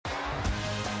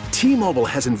T-Mobile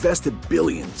has invested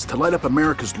billions to light up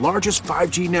America's largest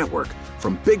 5G network,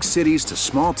 from big cities to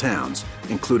small towns,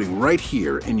 including right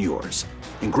here in yours.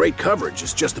 And great coverage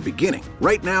is just the beginning.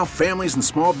 Right now, families and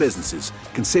small businesses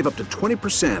can save up to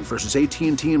 20% versus AT&T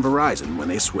and Verizon when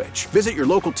they switch. Visit your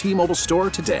local T-Mobile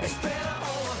store today.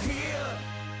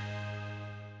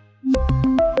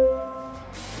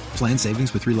 Plan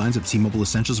savings with 3 lines of T-Mobile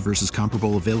Essentials versus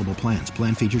comparable available plans.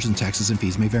 Plan features and taxes and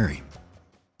fees may vary.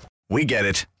 We get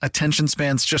it. Attention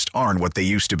spans just aren't what they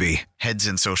used to be. Heads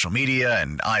in social media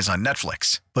and eyes on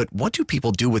Netflix. But what do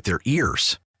people do with their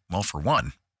ears? Well, for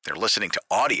one, they're listening to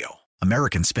audio.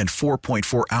 Americans spend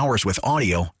 4.4 hours with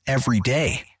audio every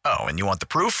day. Oh, and you want the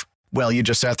proof? Well, you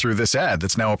just sat through this ad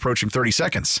that's now approaching 30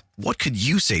 seconds. What could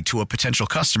you say to a potential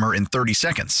customer in 30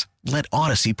 seconds? Let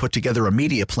Odyssey put together a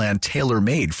media plan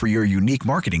tailor-made for your unique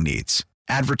marketing needs.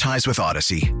 Advertise with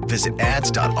Odyssey. Visit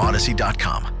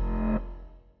ads.odyssey.com.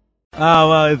 Oh,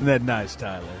 well, isn't that nice,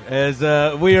 Tyler? As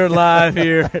we are live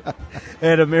here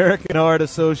at American Heart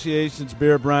Association's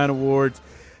Bear Bryant Awards.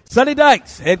 Sonny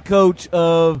Dykes, head coach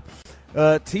of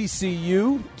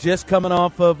TCU, just coming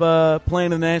off of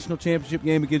playing the national championship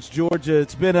game against Georgia.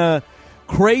 It's been a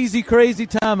crazy, crazy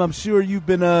time. I'm sure you've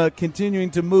been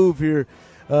continuing to move here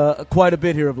quite a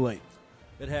bit here of late.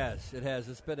 It has.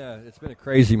 It's been a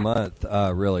crazy month,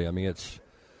 really. I mean, it's,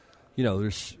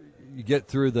 you get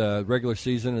through the regular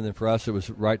season, and then for us it was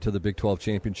right to the Big 12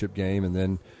 championship game, and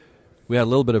then we had a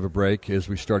little bit of a break as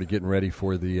we started getting ready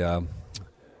for the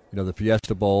the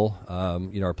Fiesta Bowl.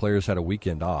 Our players had a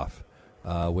weekend off,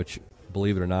 which,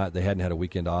 believe it or not, they hadn't had a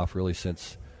weekend off really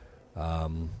since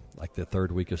like the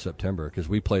third week of September, because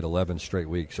we played 11 straight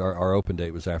weeks. Our open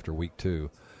date was after week 2.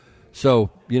 So,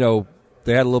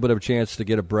 they had a little bit of a chance to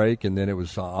get a break, and then it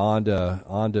was on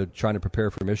to trying to prepare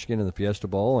for Michigan in the Fiesta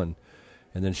Bowl, and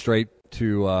then straight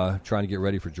to trying to get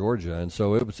ready for Georgia. And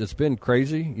so it's been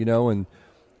crazy, and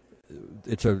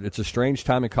it's a strange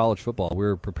time in college football. We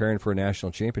were preparing for a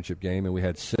national championship game, and we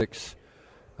had 6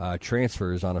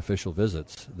 transfers on official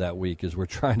visits that week as we're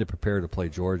trying to prepare to play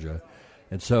Georgia.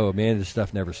 And so, man, this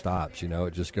stuff never stops.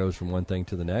 It just goes from one thing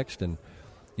to the next. And,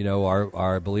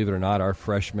 our believe it or not, our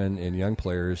freshmen and young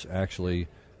players actually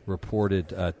reported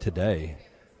today,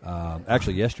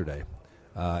 actually yesterday.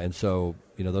 And so,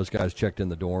 those guys checked in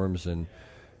the dorms and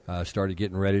started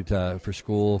getting ready for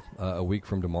school a week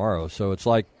from tomorrow. So it's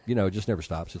like, it just never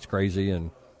stops. It's crazy,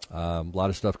 and a lot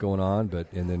of stuff going on.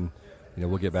 And then,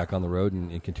 we'll get back on the road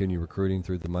and continue recruiting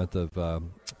through the month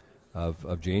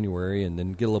of January, and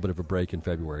then get a little bit of a break in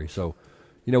February. So,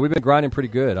 we've been grinding pretty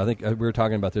good. I think we were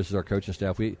talking about this as our coaching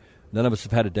staff. None of us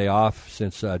have had a day off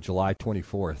since July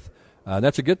 24th.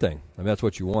 That's a good thing. I mean, that's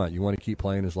what you want. You want to keep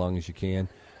playing as long as you can.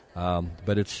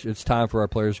 But it's time for our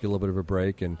players to get a little bit of a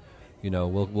break, and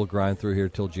we'll grind through here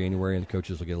till January, and the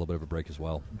coaches will get a little bit of a break as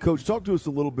well. Coach, talk to us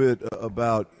a little bit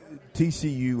about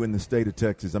TCU in the state of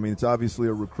Texas. I mean, it's obviously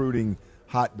a recruiting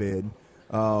hotbed,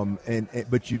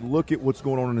 but you look at what's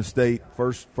going on in the state.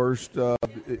 First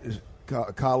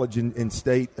college in the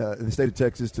state of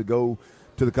Texas to go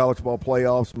to the college ball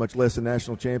playoffs, much less a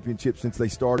national championship since they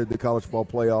started the college ball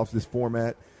playoffs, this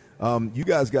format. You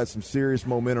guys got some serious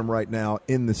momentum right now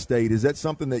in the state. Is that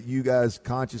something that you guys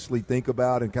consciously think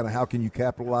about, and kind of how can you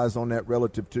capitalize on that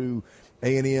relative to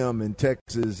A&M and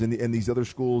Texas and these other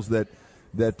schools that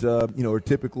are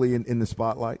typically in the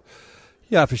spotlight?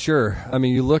 Yeah, for sure. I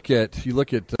mean, you look at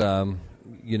TCU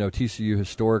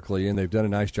historically, and they've done a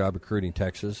nice job recruiting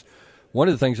Texas. One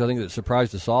of the things I think that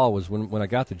surprised us all was when I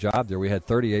got the job there, we had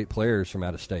 38 players from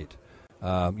out of state.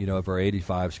 Of our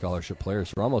 85 scholarship players,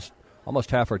 so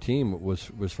almost half our team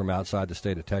was from outside the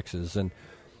state of Texas. And,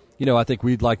 I think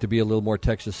we'd like to be a little more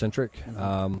Texas-centric.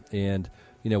 And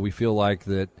we feel like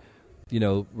that,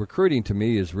 recruiting to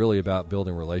me is really about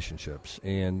building relationships.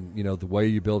 And, the way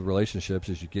you build relationships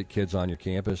is you get kids on your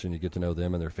campus and you get to know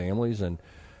them and their families. And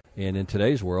in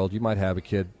today's world, you might have a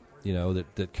kid,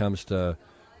 that comes to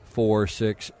 4,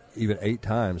 6, even 8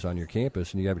 times on your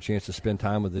campus, and you have a chance to spend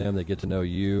time with them. They get to know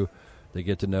you. They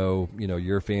get to know,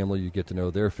 your family. You get to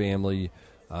know their family.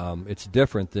 It's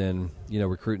different than,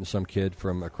 recruiting some kid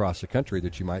from across the country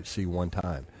that you might see one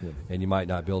time, and you might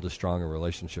not build as strong a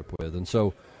relationship with. And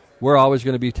so we're always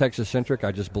going to be Texas-centric.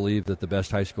 I just believe that the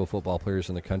best high school football players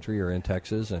in the country are in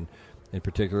Texas, and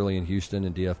particularly in Houston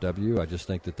and DFW. I just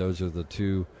think that those are the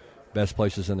 2 best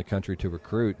places in the country to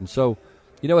recruit. And so,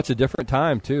 it's a different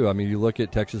time, too. I mean, you look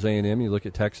at Texas A&M, you look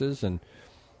at Texas, and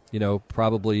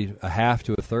probably a half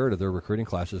to a third of their recruiting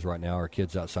classes right now are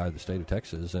kids outside of the state of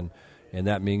Texas. And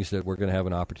that means that we're going to have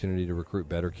an opportunity to recruit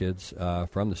better kids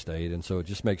from the state. And so it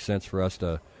just makes sense for us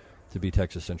to be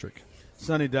Texas-centric.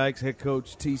 Sonny Dykes, head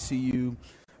coach, TCU.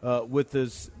 with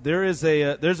us. There's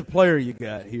a player you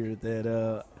got here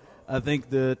that I think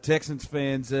the Texans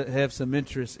fans have some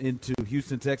interest into,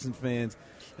 Houston Texans fans,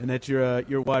 and that's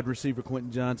your wide receiver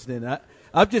Quentin Johnston.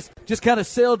 I've just kind of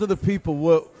sell to the people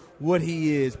what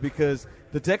he is, because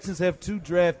the Texans have 2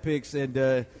 draft picks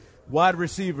and wide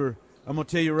receiver. I'm going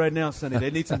to tell you right now, Sonny, they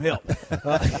need some help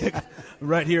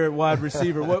right here at wide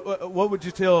receiver. What would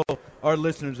you tell our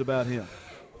listeners about him?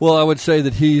 Well, I would say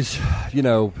that he's,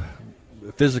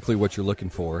 physically what you're looking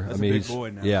for. That's a big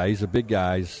boy now. Yeah, he's a big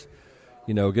guy. He's,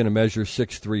 going to measure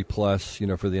 6'3" plus,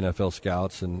 for the NFL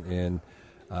scouts, and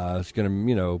it's going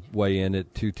to, weigh in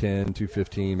at 210,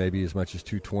 215, maybe as much as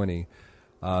 220.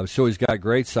 So he's got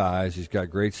great size. He's got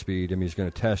great speed. He's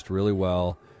going to test really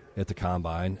well at the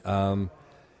combine.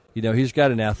 He's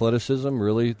got an athleticism,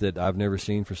 really, that I've never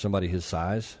seen for somebody his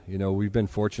size. We've been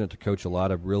fortunate to coach a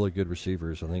lot of really good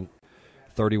receivers. I think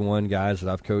 31 guys that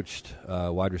I've coached,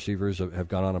 wide receivers, have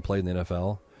gone on and played in the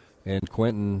NFL. And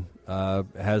Quentin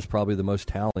has probably the most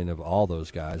talent of all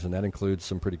those guys, and that includes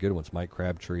some pretty good ones, Mike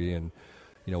Crabtree and,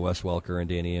 Wes Welker and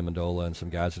Danny Amendola, and some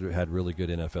guys that had really good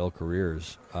NFL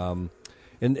careers. And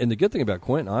the good thing about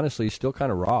Quentin, honestly, he's still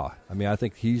kind of raw. I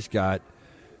think he's got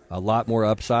a lot more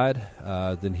upside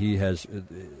than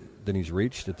he's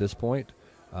reached at this point.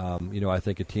 I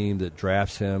think a team that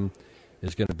drafts him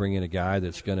is going to bring in a guy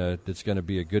that's going to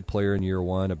be a good player in year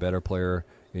 1, a better player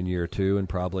in year 2, and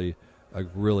probably a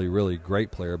really, really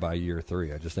great player by year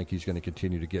 3. I just think he's going to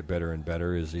continue to get better and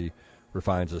better as he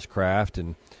refines his craft.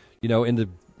 And in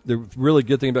the really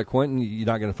good thing about Quentin, you're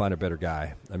not going to find a better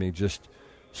guy. Just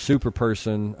super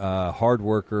person, hard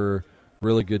worker,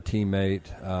 really good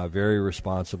teammate, very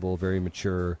responsible, very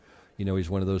mature. He's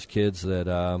one of those kids that,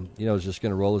 is just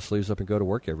going to roll his sleeves up and go to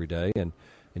work every day, and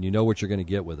what you're going to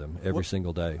get with him every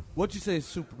single day. What'd you say his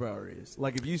superpower is?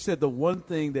 Like, if you said the one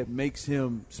thing that makes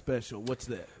him special, what's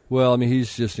that? Well,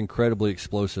 he's just incredibly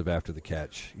explosive after the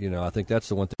catch. I think that's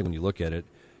the one thing when you look at it.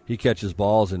 He catches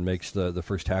balls and makes the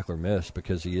first tackler miss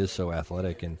because he is so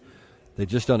athletic, and they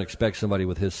just don't expect somebody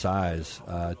with his size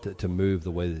to move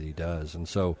the way that he does. And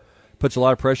so puts a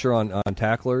lot of pressure on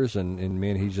tacklers, and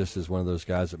man, he just is one of those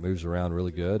guys that moves around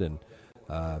really good and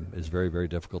is very, very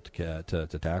difficult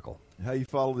to tackle. How you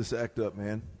follow this act up,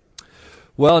 man?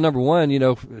 Well, number one,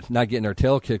 not getting our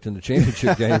tail kicked in the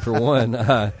championship game for one.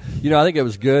 I think it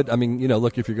was good.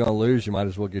 Look, if you're going to lose, you might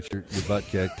as well get your butt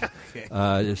kicked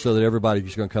so that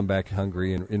everybody's going to come back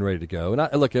hungry and ready to go.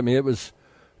 And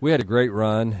we had a great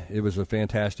run. It was a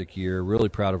fantastic year. Really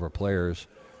proud of our players.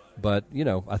 But,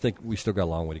 I think we still got a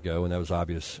long way to go, and that was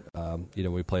obvious,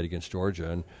 when we played against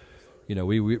Georgia. And,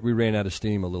 we ran out of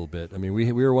steam a little bit.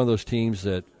 We were one of those teams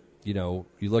that, you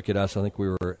look at us, I think we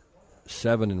were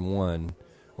 7-1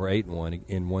 or 8-1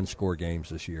 in one-score games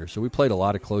this year. So we played a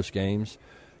lot of close games.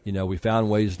 We found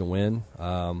ways to win,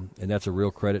 and that's a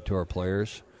real credit to our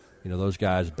players. Those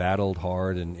guys battled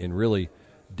hard and really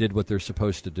did what they're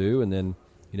supposed to do, and then,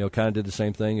 kind of did the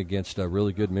same thing against a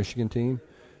really good Michigan team.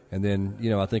 And then,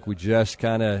 I think we just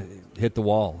kind of hit the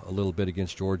wall a little bit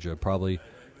against Georgia.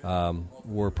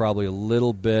 We're probably a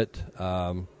little bit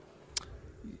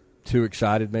too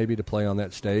excited maybe to play on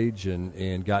that stage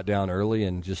and got down early,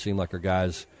 and just seemed like our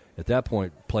guys at that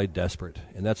point played desperate.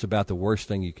 And that's about the worst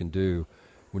thing you can do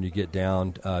when you get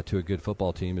down to a good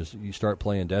football team, is you start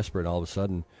playing desperate, and all of a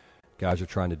sudden guys are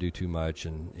trying to do too much,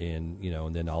 and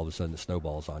then all of a sudden it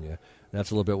snowballs on you. And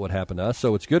that's a little bit what happened to us.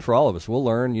 So it's good for all of us. We'll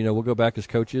learn. We'll go back as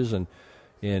coaches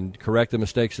and correct the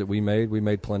mistakes that we made. We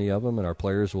made plenty of them, and our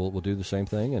players will do the same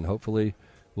thing, and hopefully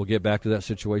we'll get back to that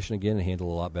situation again and handle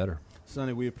it a lot better.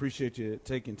 Sonny, we appreciate you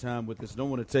taking time with us. Don't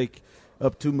want to take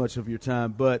up too much of your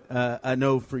time, but I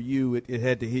know for you it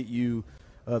had to hit you.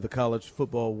 The college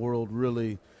football world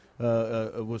really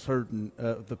was hurting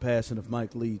the passing of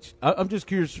Mike Leach. I'm just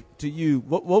curious to you,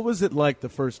 what was it like the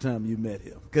first time you met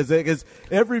him? Because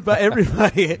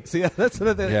everybody see, that's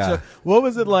another thing. Yeah. So what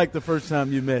was it like the first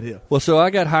time you met him? Well, so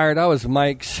I got hired. I was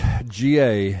Mike's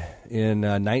GA in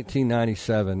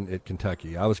 1997 at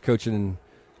Kentucky. I was coaching.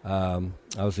 I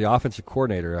was the offensive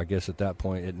coordinator, I guess, at that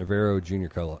point at Navarro Junior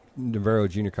College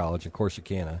in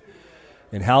Corsicana.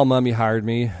 And Hal Mumme hired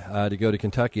me to go to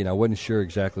Kentucky, and I wasn't sure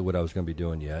exactly what I was going to be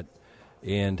doing yet.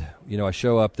 And, I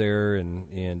show up there,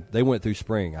 and they went through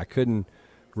spring. I couldn't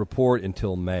report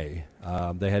until May.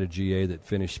 They had a GA that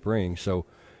finished spring. So,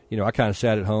 I kind of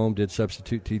sat at home, did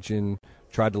substitute teaching,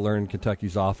 tried to learn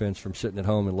Kentucky's offense from sitting at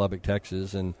home in Lubbock,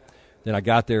 Texas. And then I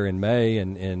got there in May,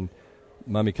 and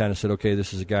Mumme kind of said, okay,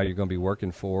 this is a guy you're going to be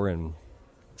working for, and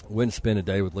went and spent a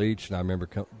day with Leach. And I remember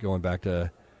going back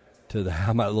to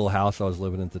my little house I was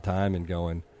living in at the time and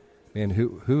going, man,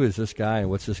 who is this guy and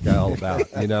what's this guy all about?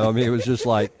 You know, I mean, it was just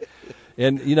like,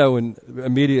 and, you know, and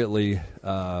immediately,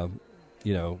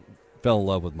 you know, fell in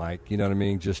love with Mike. You know what I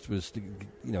mean? Just was,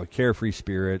 you know, carefree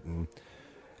spirit, and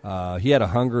he had a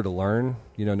hunger to learn,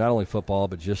 you know, not only football,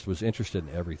 but just was interested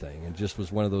in everything, and just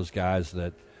was one of those guys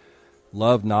that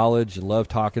loved knowledge and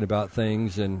loved talking about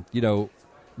things. And, you know,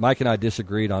 Mike and I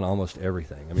disagreed on almost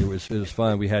everything. I mean, it was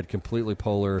fun. We had completely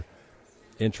polar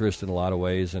interest in a lot of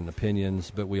ways and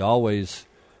opinions, but we always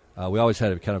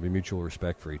had a kind of a mutual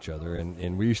respect for each other,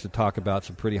 and we used to talk about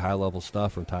some pretty high level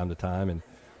stuff from time to time, and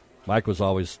Mike was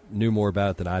always knew more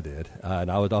about it than I did,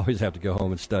 and I would always have to go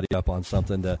home and study up on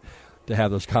something to have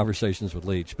those conversations with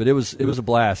Leach. But it was a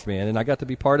blast, man, and I got to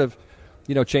be part of,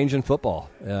 you know, changing football.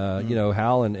 You know,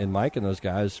 Hal and Mike and those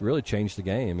guys really changed the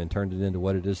game and turned it into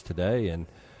what it is today, and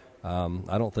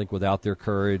I don't think without their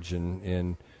courage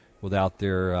and without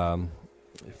their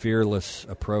fearless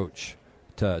approach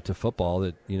to football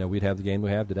that, you know, we'd have the game we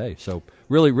have today. So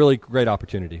really, really great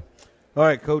opportunity. All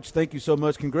right, Coach, thank you so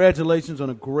much. Congratulations on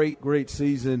a great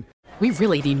season. We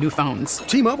really need new phones.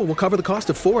 T-Mobile will cover the cost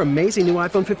of 4 amazing new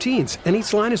iPhone 15s, and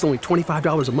each line is only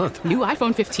 $25 a month. New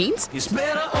iPhone 15s? It's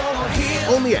better over here.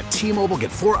 Only at T-Mobile,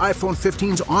 get 4 iPhone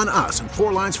 15s on us and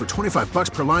 4 lines for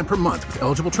 $25 per line per month with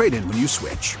eligible trade-in when you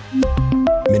switch.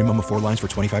 Minimum of 4 lines for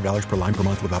 $25 per line per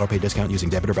month with autopay discount using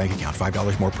debit or bank account.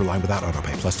 $5 more per line without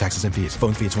autopay, plus taxes and fees.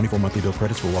 Phone fee at 24 monthly bill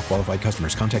credits for well-qualified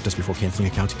customers. Contact us before canceling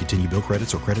account to continue bill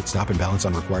credits or credit stop and balance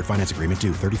on required finance agreement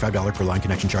due. $35 per line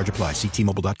connection charge applies. See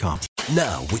T-Mobile.com.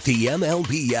 Now, with the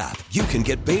MLB app, you can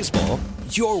get baseball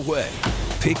your way.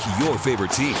 Pick your favorite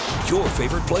team, your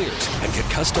favorite players, and get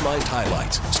customized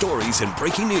highlights, stories, and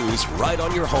breaking news right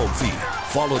on your home feed.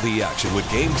 Follow the action with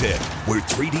Game 10, where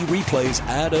 3D replays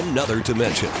add another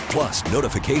dimension. Plus,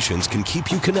 notifications can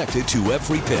keep you connected to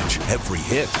every pitch, every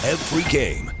hit, every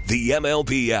game. The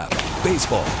MLB app.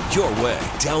 Baseball your way.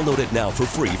 Download it now for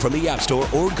free from the App Store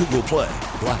or Google Play.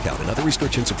 Blackout and other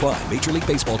restrictions apply. Major League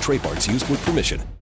Baseball trademarks used with permission.